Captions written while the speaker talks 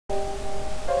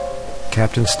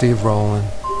Captain Steve Rowland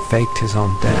faked his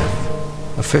own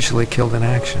death, officially killed in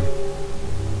action.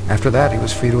 After that, he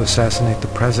was free to assassinate the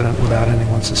president without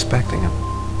anyone suspecting him.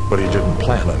 But he didn't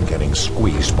plan on getting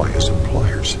squeezed by his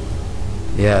employers.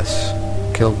 Yes,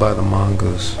 killed by the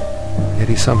mongoose. Yet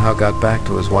he somehow got back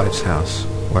to his wife's house,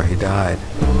 where he died.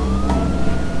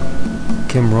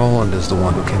 Kim Rowland is the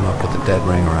one who came up with the dead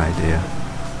ringer idea.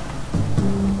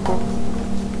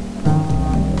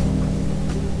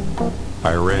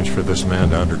 I arranged for this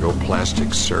man to undergo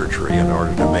plastic surgery in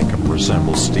order to make him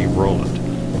resemble Steve Rowland.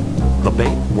 The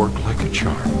bait worked like a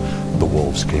charm. The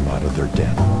wolves came out of their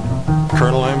den.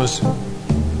 Colonel Amos,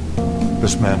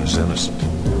 this man is innocent.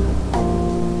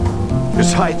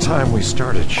 It's high time we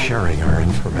started sharing our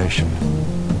information.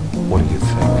 What do you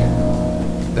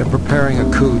think? They're preparing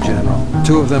a coup, General.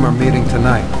 2 of them are meeting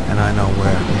tonight, and I know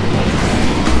where.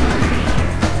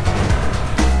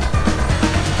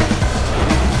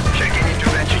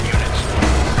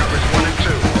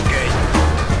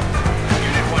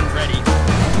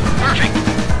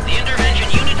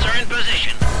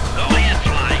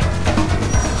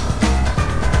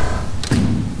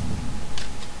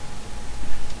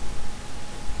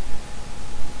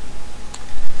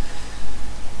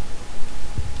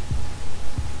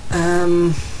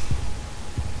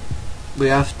 We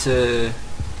have to...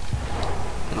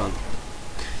 Hang on.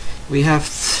 We have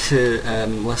to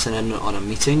listen in on a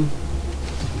meeting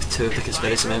with 2 of the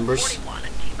conspiracy members.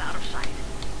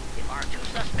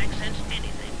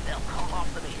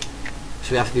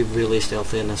 So we have to be really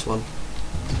stealthy in this one.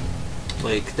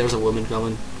 Like, there's a woman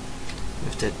coming. We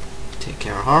have to take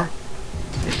care of her,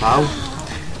 take bow,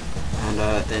 and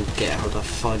then get her to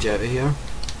fudge out of here.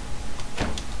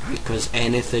 Because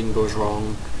anything goes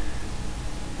wrong,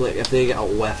 like if they get a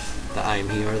whiff that I'm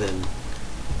here, then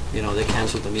you know they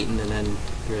cancel the meeting, and then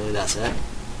really that's it.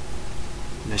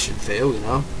 Mission fail, you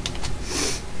know.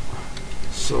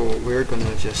 So we're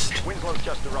gonna just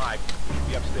arrived.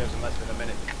 Be upstairs in less than a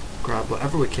minute. Grab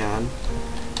whatever we can,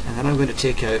 and then I'm going to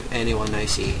take out anyone I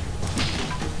see,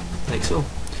 like so.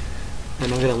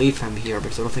 And I'm going to leave him here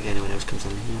because I don't think anyone else comes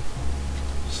in here,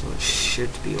 so it should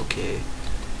be okay.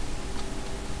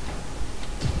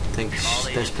 I think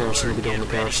this person will be the only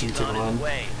person to go in,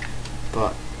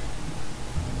 but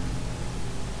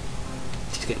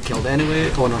she's getting killed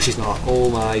anyway. Oh no, she's not. Oh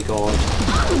my god.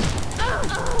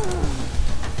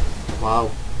 Wow.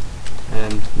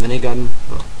 Minigun,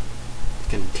 well,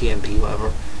 TMP,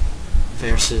 whatever,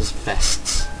 versus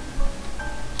fists.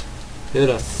 Who would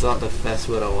have thought the fist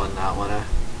would have won that one, eh?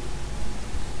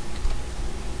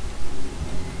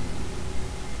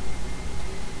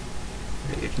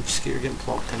 You're getting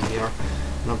plopped in here,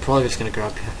 and I'm probably just going to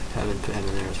grab him and put him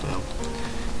in there as well.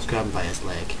 Just grab him by his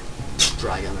leg,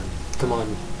 drag him in. Come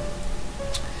on.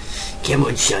 Come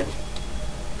on, son.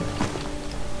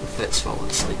 Fitz falling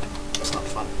asleep. It's not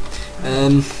fun.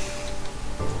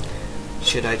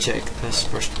 Should I check this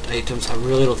first items? I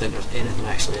really don't think there's anything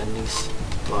actually in these,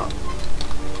 but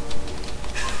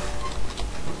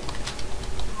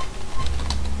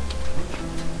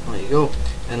there you go.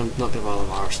 And I'm not going to bother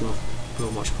my arsenal. No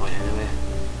much point anyway.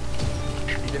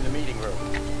 He's in the meeting room.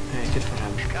 Hey, good for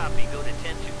him. Copy, go to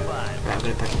 1025. Right, I'm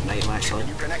going to pick up Night actually. Can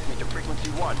you connect me to frequency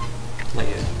 1? Like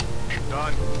you.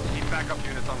 Done. Keep backup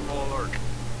units on full alert.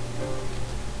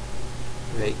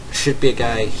 Right, should be a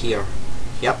guy here.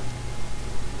 Yep.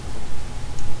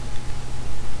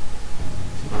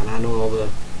 Man, I know all the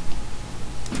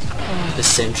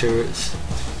centers.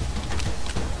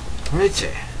 Righty.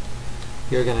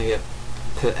 You're gonna get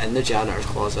put in the janitor's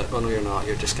closet. Oh no, you're not.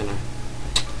 You're just gonna...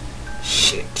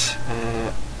 Shit.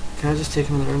 Can I just take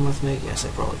him in the room with me? Yes, I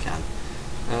probably can.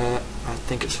 I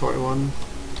think it's 41.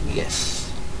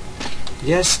 Yes.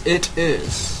 Yes, it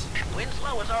is.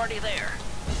 Winslow is already there.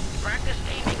 Practice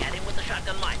aiming at him with the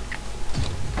shotgun mic.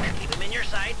 Keep him in your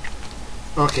sight.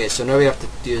 Okay, so now we have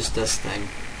to use this thing,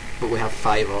 but we have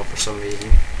 5 off for some reason.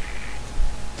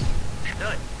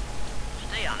 Good.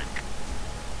 Stay on it.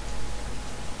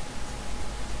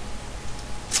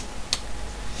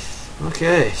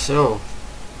 Okay, so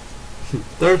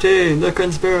 13, the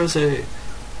conspiracy.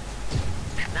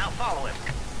 Now follow him.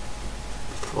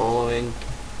 Following.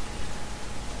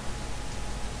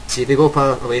 See, if you go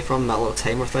away from that little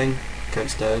timer thing, it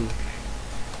counts down.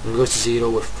 When it goes to 0,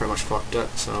 we've pretty much fucked it,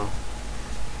 so...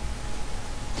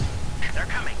 They're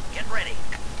coming. Get ready.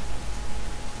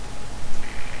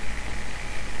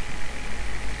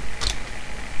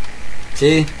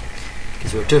 See?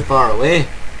 Because we were too far away,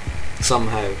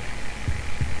 somehow.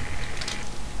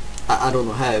 I don't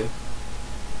know how.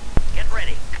 Get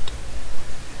ready.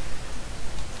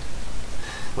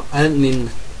 I didn't mean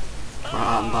What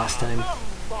happened last time?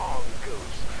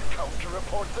 Mongoose. Come to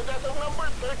report the death of number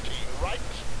 13, right?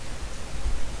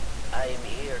 I'm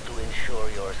here to ensure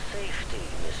your safety,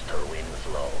 Mr.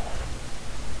 Winslow.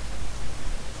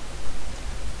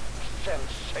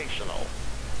 Sensational.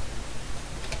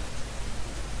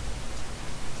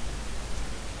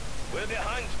 We're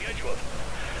behind schedule.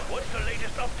 What's the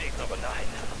latest update, number 9?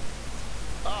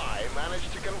 I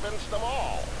managed to convince them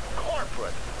all.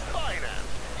 Corporate, finance,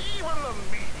 even the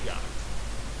media.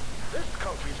 This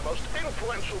country's most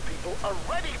influential people are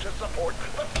ready to support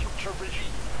the future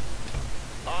regime.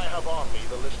 I have on me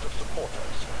the list of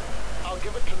supporters. I'll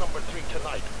give it to number 3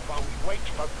 tonight while we wait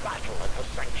for battle at the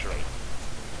sanctuary.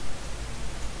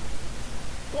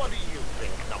 What do you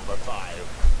think, number 5?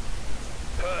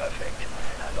 Perfect.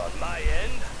 And on my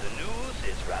end, the news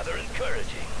is rather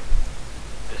encouraging.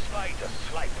 Despite a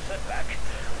slight setback,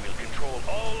 we'll control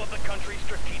all of the country's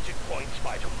strategic points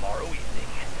by tomorrow evening.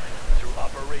 Through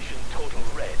Operation Total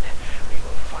Red, we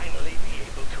will finally be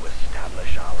able to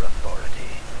establish our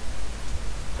authority.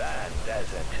 And as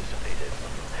anticipated,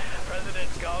 President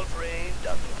Galbraith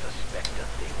doesn't suspect a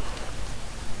thing.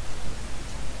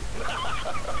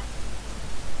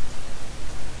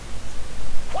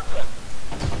 What the?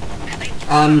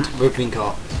 And we've been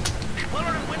caught.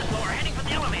 Willard and Winslow are heading for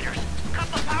the elevators. Cut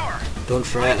the power. Don't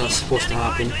fret, that's supposed to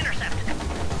happen. To intercept.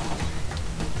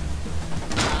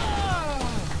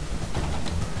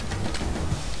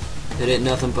 It ain't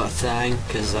nothing but a thing,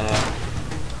 because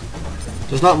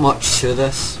there's not much to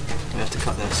this. We have to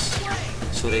cut this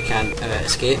so they can't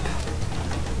escape.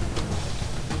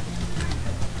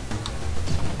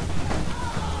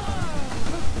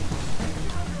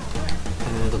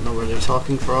 I don't know where they're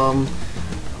talking from,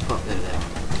 but they're there.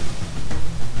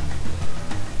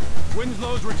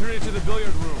 Winslow's returning to the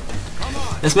billiard room. Come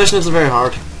on. This mission is very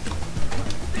hard.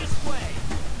 This way.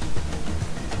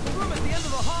 The room at the end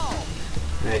of the hall.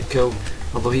 Right, cool.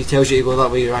 Although he tells you to go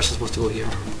that way, you're actually supposed to go here.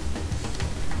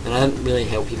 And I didn't really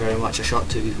help you very much. I shot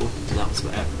 2 people, and that was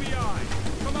about it.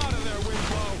 FBI. Come out of there,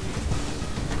 Winslow.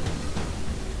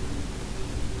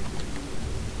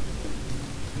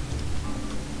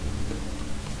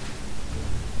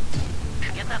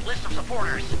 Get that list of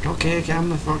supporters. Okay, calm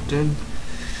the fuck down.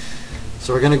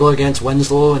 So we're gonna go against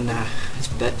Winslow and his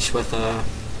bitch with a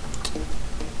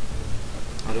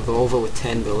revolver with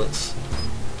 10 bullets.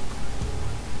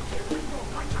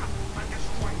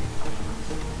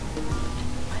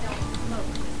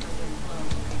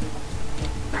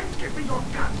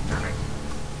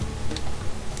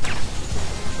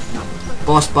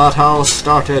 Boss battle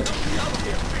started.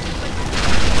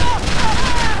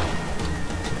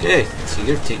 Okay, so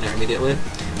you're taking it immediately.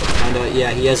 And yeah,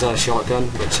 he has a shotgun,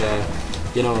 which,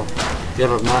 you know, if you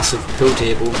have a massive pool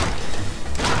table,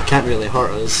 can't really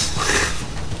hurt us.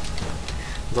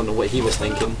 I don't know what he was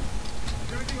thinking.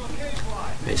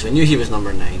 Right, so I knew he was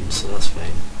number 9, so that's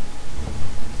fine.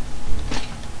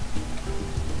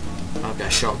 I've got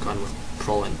a shotgun with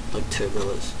probably like 2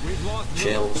 bullets.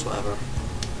 Shells, whatever.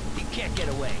 You can't get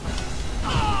away.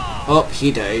 Oh,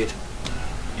 he died.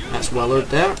 That's Willard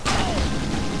there.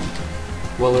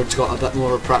 Willard's got a bit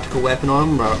more of a practical weapon on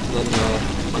him than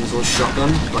Winslow's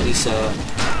shotgun, but he's a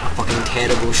fucking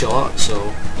terrible shot,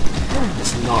 so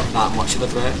it's not that much of a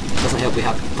threat. Doesn't help we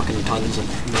have fucking tons of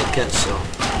medkits, so...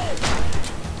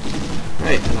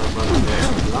 Right, and I've run out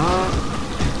of that.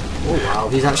 Oh wow,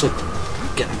 he's actually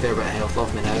getting a fair bit of health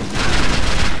off me now.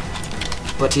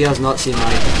 But he has not seen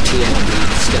my TNT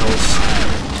skills.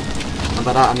 And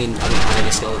by that I mean I don't have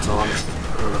any skill at all, I'm just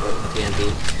learning about the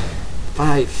TNT.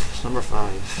 5, number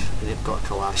 5. And they've got a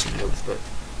Kalash now with about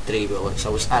 3 bullets. I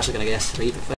was actually going to guess 3, but